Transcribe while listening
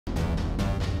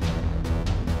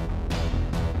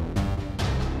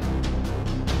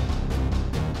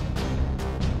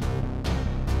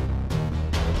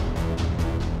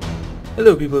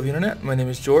Hello people of the internet, my name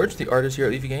is George, the artist here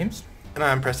at Leafy Games. And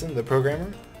I'm Preston, the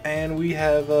programmer, and we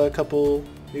have a couple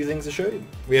new things to show you.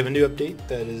 We have a new update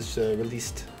that is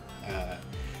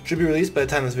should be released by the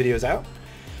time this video is out,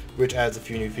 which adds a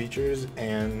few new features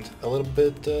and a little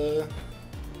bit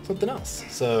something else.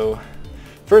 So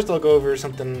first I'll go over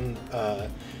something.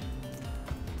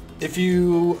 If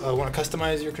you want to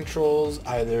customize your controls,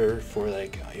 either for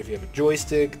if you have a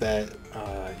joystick that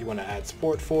you want to add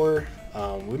support for,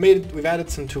 we've added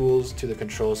some tools to the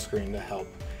control screen to help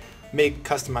make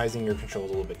customizing your controls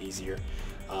a little bit easier.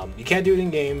 You can't do it in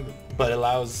game, but it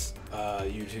allows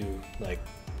you to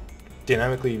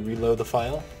dynamically reload the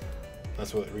file.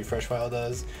 That's what refresh file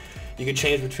does. You can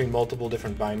change between multiple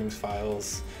different bindings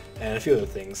files and a few other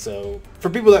things. So for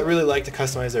people that really like to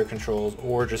customize their controls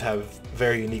or just have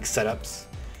very unique setups,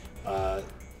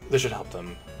 this should help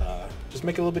them just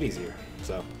make it a little bit easier.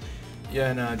 So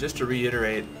Yeah, and just to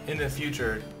reiterate, in the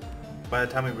future, by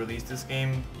the time we release this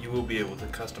game, you will be able to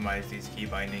customize these key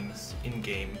bindings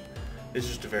in-game. This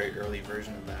is just a very early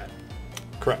version of that.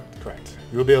 Correct.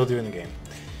 You'll be able to do it in the game.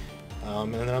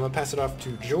 And then I'm going to pass it off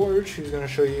to George, who's going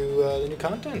to show you the new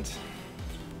content.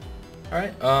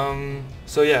 Alright,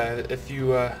 so yeah, if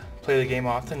you play the game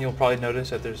often, you'll probably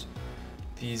notice that there's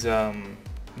these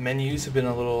menus have been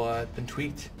a little been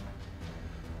tweaked.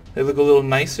 They look a little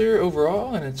nicer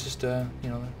overall, and it's just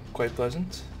quite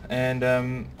pleasant. And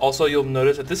also you'll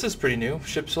notice that this is pretty new,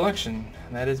 ship selection.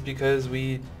 And that is because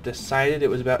we decided it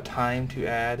was about time to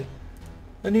add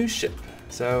a new ship.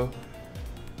 So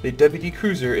the WD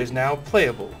Cruiser is now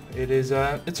playable. It is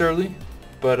it's early,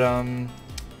 but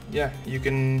yeah, you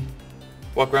can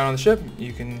walk around on the ship,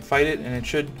 you can fight it, and it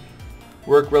should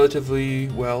work relatively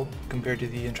well compared to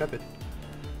the Intrepid.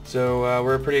 So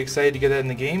we're pretty excited to get that in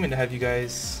the game and to have you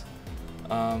guys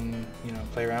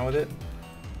play around with it.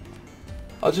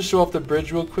 I'll just show off the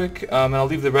bridge real quick, and I'll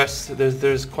leave the rest.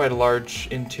 There's quite a large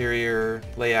interior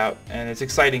layout, and it's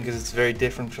exciting because it's very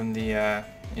different from the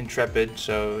Intrepid,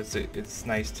 so it's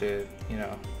nice to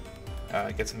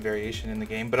get some variation in the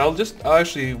game. But I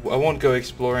won't go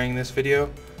exploring this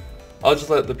video. I'll just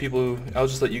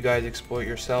let you guys explore it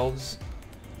yourselves,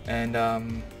 and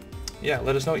yeah,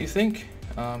 let us know what you think.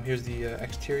 Here's the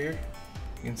exterior.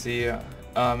 You can see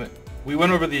we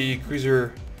went over the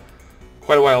cruiser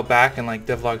quite a while back in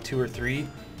Devlog 2 or 3,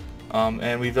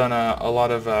 and we've done a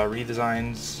lot of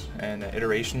redesigns and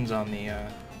iterations on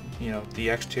the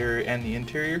exterior and the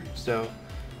interior. So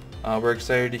we're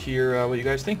excited to hear what you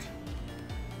guys think.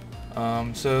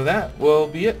 So that will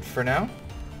be it for now.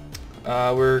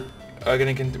 We're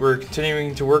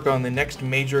continuing to work on the next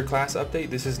major class update.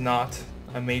 This is not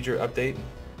a major update.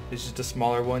 It's just a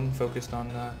smaller one focused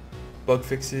on bug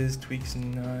fixes, tweaks,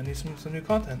 and some new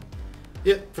content.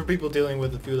 Yeah, for people dealing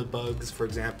with a few of the bugs, for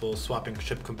example, swapping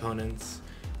ship components,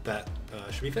 that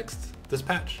should be fixed this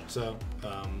patch. So,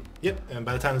 yep, and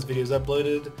by the time this video is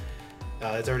uploaded,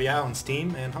 it's already out on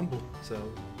Steam and Humble. So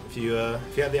if you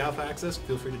have the alpha access,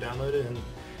 feel free to download it and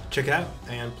check it out.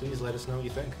 And please let us know what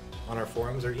you think on our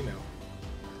forums or email.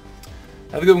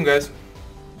 Have a good one, guys.